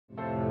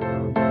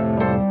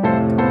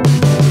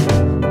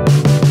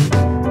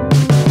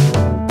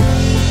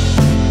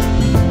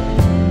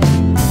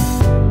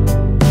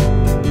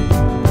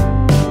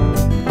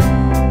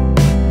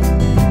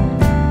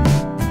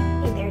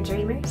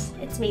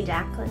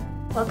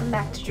Welcome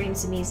back to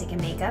Dreams of Music and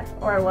Makeup,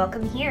 or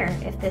welcome here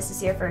if this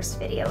is your first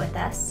video with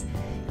us.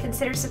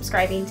 Consider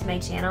subscribing to my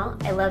channel.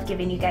 I love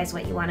giving you guys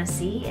what you want to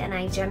see, and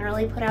I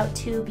generally put out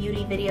 2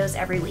 beauty videos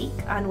every week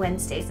on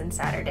Wednesdays and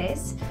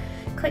Saturdays.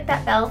 Click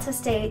that bell to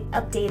stay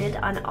updated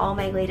on all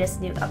my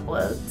latest new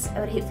uploads. I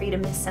would hate for you to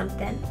miss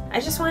something. I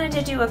just wanted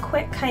to do a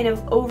quick kind of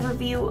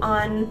overview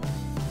on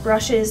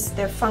brushes,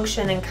 their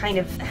function, and kind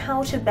of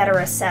how to better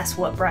assess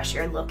what brush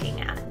you're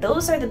looking at.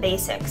 Those are the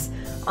basics.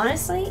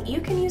 Honestly,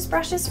 you can use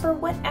brushes for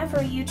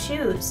whatever you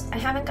choose. I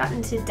haven't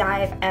gotten to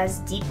dive as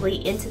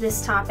deeply into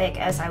this topic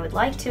as I would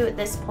like to at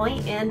this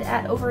point, and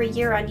at over a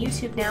year on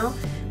YouTube now,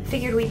 I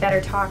figured we'd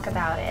better talk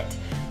about it.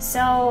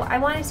 So I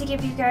wanted to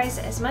give you guys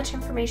as much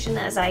information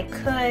as I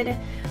could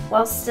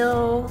while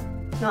still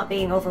not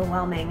being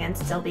overwhelming and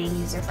still being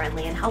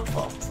user-friendly and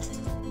helpful.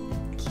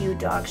 Cue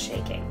dog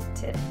shaking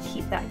to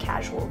keep that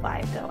casual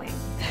vibe going.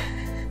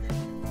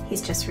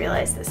 He's just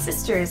realized the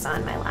sister is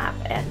on my lap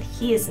and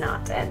he is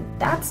not, and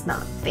that's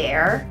not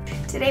fair.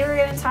 Today we're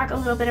going to talk a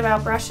little bit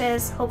about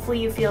brushes. Hopefully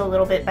you feel a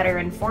little bit better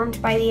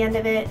informed by the end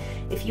of it.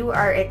 If you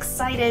are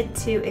excited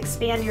to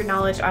expand your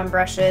knowledge on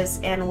brushes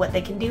and what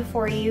they can do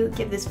for you,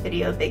 give this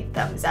video a big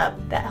thumbs up.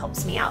 That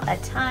helps me out a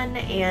ton.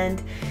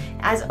 And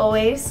as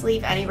always,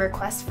 leave any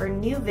requests for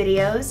new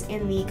videos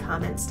in the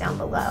comments down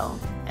below.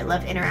 I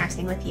love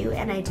interacting with you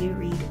and I do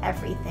read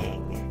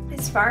everything.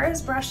 As far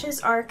as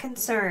brushes are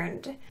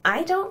concerned,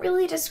 I don't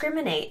really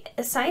discriminate.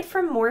 Aside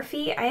from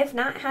Morphe, I have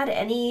not had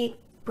any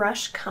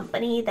brush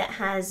company that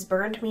has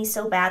burned me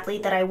so badly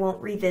that I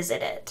won't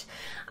revisit it.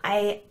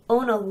 I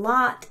own a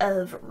lot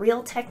of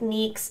Real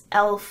Techniques,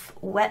 e.l.f.,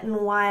 Wet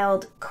n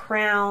Wild,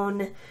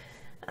 Crown.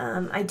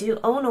 I do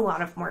own a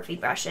lot of Morphe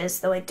brushes,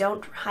 though I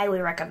don't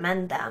highly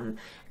recommend them.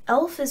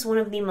 e.l.f. is one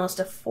of the most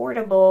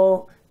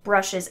affordable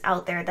brushes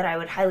out there that I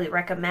would highly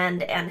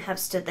recommend and have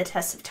stood the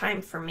test of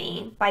time for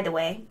me. By the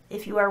way,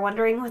 if you are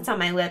wondering what's on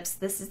my lips,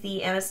 this is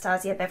the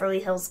Anastasia Beverly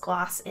Hills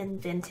Gloss in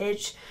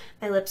Vintage.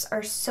 My lips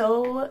are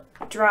so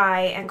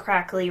dry and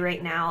crackly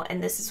right now,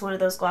 and this is one of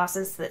those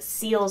glosses that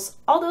seals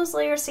all those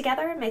layers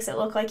together and makes it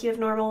look like you have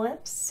normal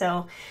lips.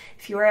 So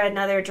if you are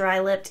another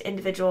dry-lipped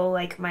individual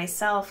like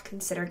myself,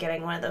 consider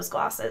getting one of those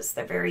glosses.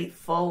 They're very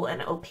full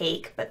and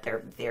opaque, but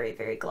they're very,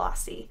 very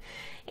glossy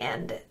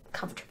and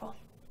comfortable,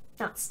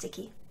 not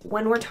sticky.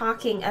 When we're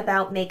talking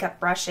about makeup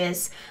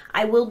brushes,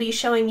 I will be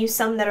showing you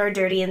some that are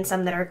dirty and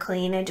some that are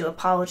clean. I do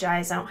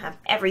apologize, I don't have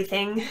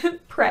everything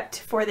prepped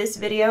for this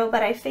video,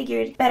 but I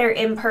figured better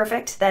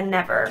imperfect than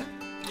never.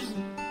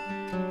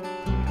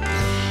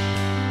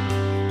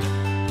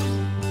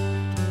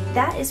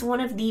 That is one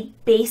of the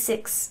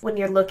basics when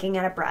you're looking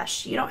at a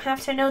brush. You don't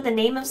have to know the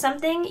name of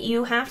something,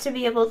 you have to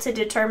be able to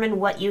determine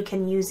what you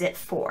can use it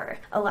for.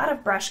 A lot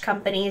of brush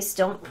companies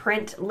don't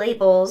print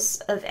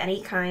labels of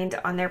any kind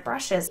on their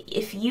brushes.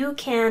 If you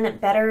can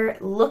better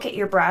look at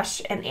your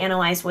brush and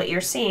analyze what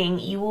you're seeing,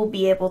 you will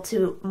be able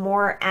to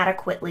more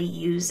adequately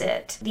use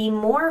it. The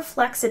more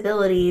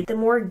flexibility, the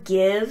more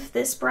give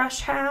this brush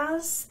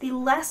has, the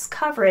less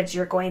coverage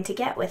you're going to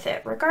get with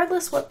it,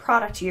 regardless what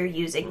product you're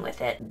using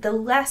with it. The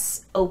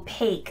less opaque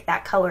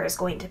that color is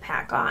going to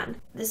pack on.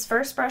 This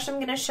first brush I'm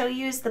going to show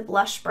you is the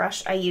blush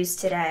brush I used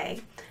today.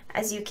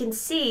 As you can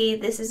see,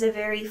 this is a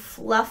very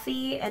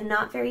fluffy and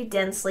not very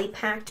densely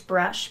packed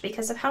brush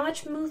because of how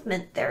much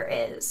movement there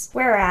is.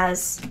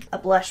 Whereas a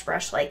blush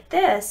brush like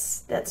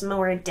this, that's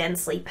more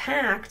densely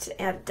packed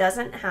and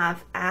doesn't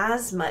have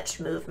as much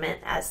movement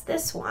as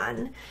this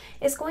one,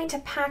 is going to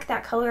pack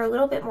that color a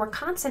little bit more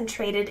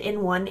concentrated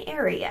in one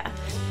area.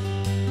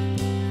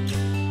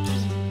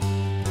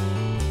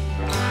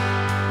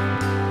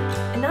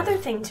 Another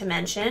thing to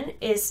mention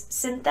is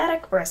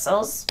synthetic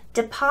bristles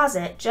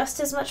deposit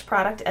just as much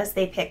product as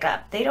they pick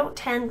up. They don't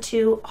tend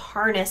to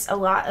harness a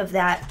lot of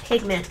that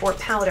pigment or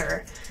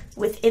powder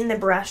within the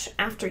brush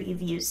after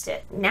you've used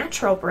it.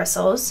 Natural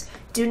bristles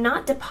do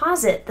not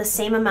deposit the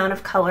same amount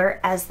of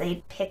color as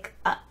they pick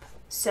up.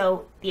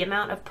 So the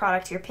amount of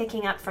product you're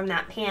picking up from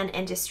that pan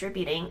and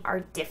distributing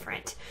are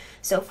different.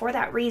 So for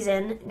that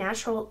reason,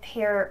 natural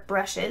hair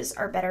brushes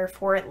are better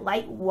for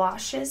light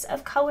washes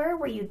of color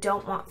where you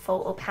don't want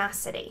full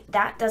opacity.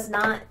 That does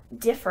not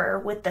differ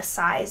with the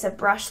size of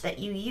brush that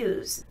you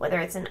use. Whether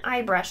it's an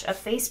eye brush, a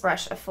face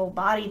brush, a full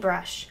body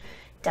brush,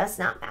 does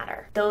not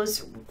matter.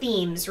 Those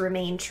themes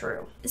remain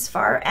true. As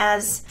far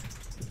as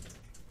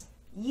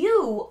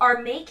you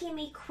are making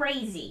me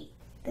crazy.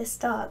 This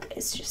dog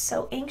is just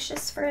so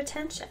anxious for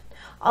attention.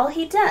 All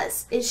he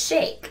does is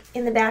shake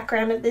in the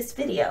background of this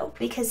video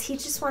because he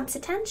just wants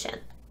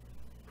attention.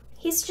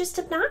 He's just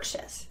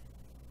obnoxious,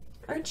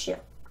 aren't you?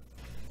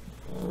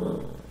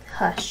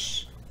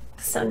 Hush.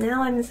 So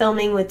now I'm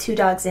filming with 2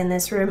 dogs in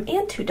this room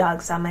and 2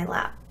 dogs on my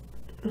lap.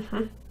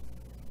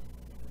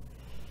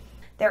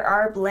 There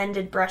are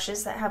blended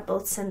brushes that have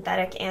both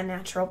synthetic and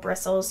natural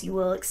bristles. You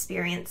will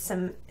experience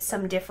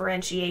some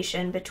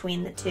differentiation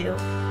between the two.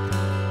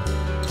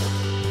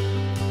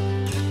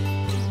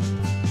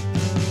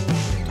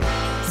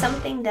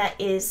 Something that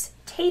is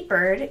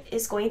tapered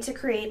is going to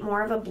create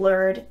more of a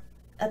blurred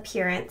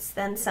appearance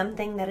than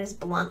something that is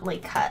bluntly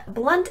cut.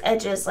 Blunt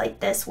edges like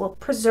this will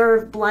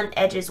preserve blunt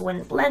edges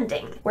when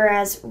blending,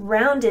 whereas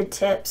rounded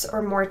tips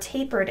or more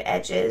tapered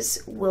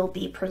edges will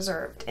be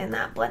preserved in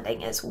that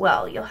blending as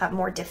well. You'll have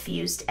more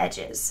diffused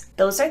edges.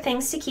 Those are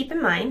things to keep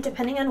in mind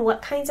depending on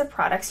what kinds of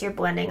products you're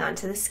blending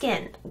onto the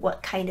skin.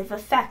 What kind of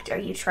effect are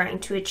you trying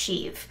to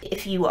achieve?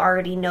 If you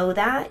already know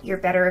that, you're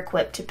better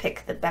equipped to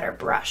pick the better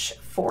brush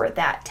for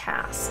that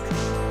task.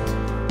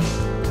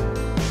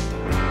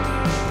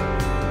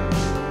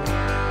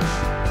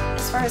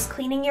 As far as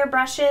cleaning your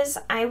brushes,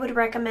 I would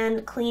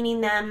recommend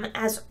cleaning them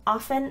as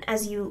often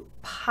as you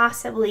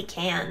possibly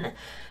can.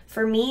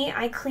 For me,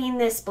 I clean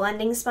this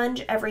blending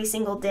sponge every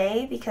single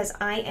day because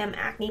I am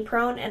acne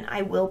prone and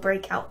I will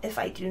break out if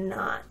I do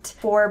not.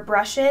 For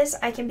brushes,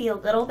 I can be a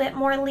little bit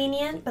more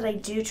lenient, but I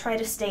do try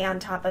to stay on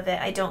top of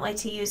it. I don't like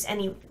to use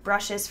any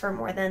brushes for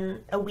more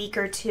than a week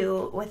or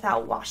two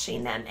without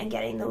washing them and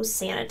getting those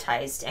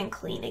sanitized and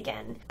clean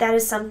again. That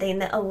is something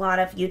that a lot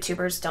of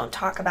YouTubers don't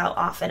talk about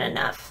often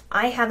enough.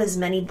 I have as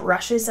many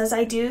brushes as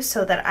I do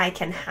so that I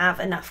can have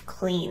enough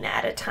clean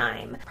at a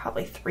time.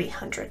 Probably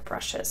 300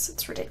 brushes.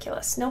 It's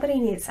ridiculous. Nobody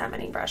needs that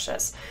many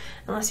brushes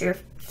unless you're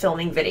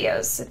filming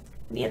videos.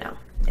 You know,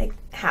 it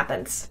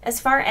happens. As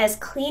far as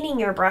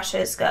cleaning your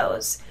brushes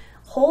goes,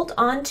 hold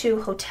on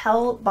to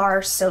hotel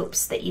bar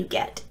soaps that you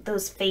get.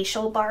 Those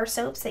facial bar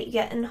soaps that you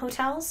get in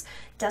hotels.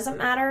 Doesn't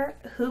matter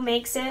who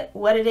makes it,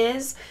 what it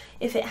is.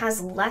 If it has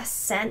less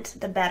scent,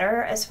 the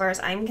better. As far as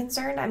I'm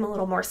concerned, I'm a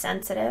little more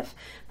sensitive.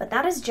 But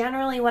that is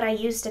generally what I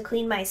use to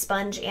clean my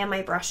sponge and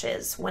my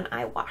brushes when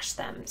I wash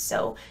them.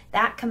 So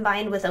that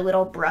combined with a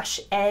little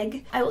brush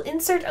egg. I will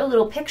insert a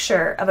little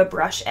picture of a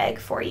brush egg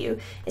for you.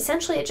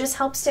 Essentially, it just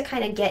helps to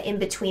kind of get in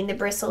between the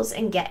bristles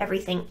and get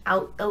everything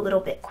out a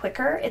little bit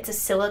quicker. It's a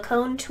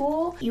silicone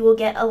tool. You will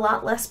get a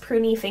lot less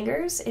pruny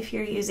fingers if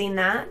you're using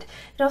that.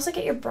 And also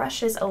get your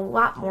brushes a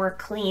lot more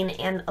clean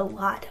and a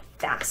lot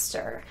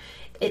faster.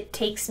 It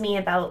takes me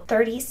about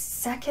 30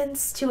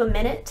 seconds to a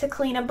minute to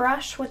clean a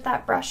brush with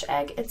that brush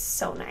egg. It's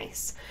so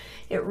nice.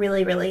 It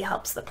really, really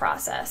helps the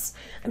process.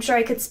 I'm sure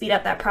I could speed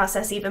up that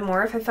process even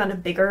more if I found a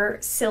bigger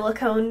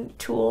silicone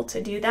tool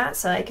to do that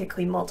so I could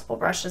clean multiple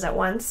brushes at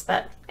once.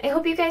 But I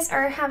hope you guys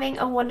are having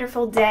a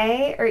wonderful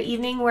day or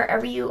evening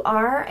wherever you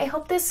are. I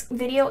hope this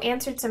video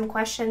answered some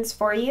questions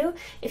for you.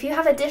 If you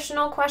have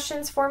additional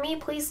questions for me,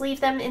 please leave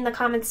them in the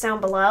comments down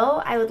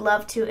below. I would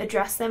love to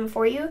address them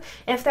for you.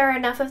 And if there are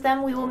enough of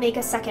them, we will make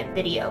a second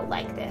video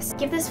like this.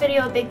 Give this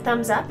video a big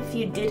thumbs up if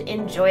you did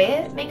enjoy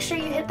it. Make sure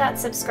you hit that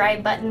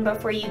subscribe button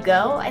before you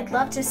go. I'd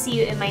love to see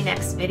you in my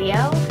next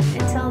video.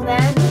 Until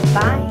then,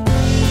 bye.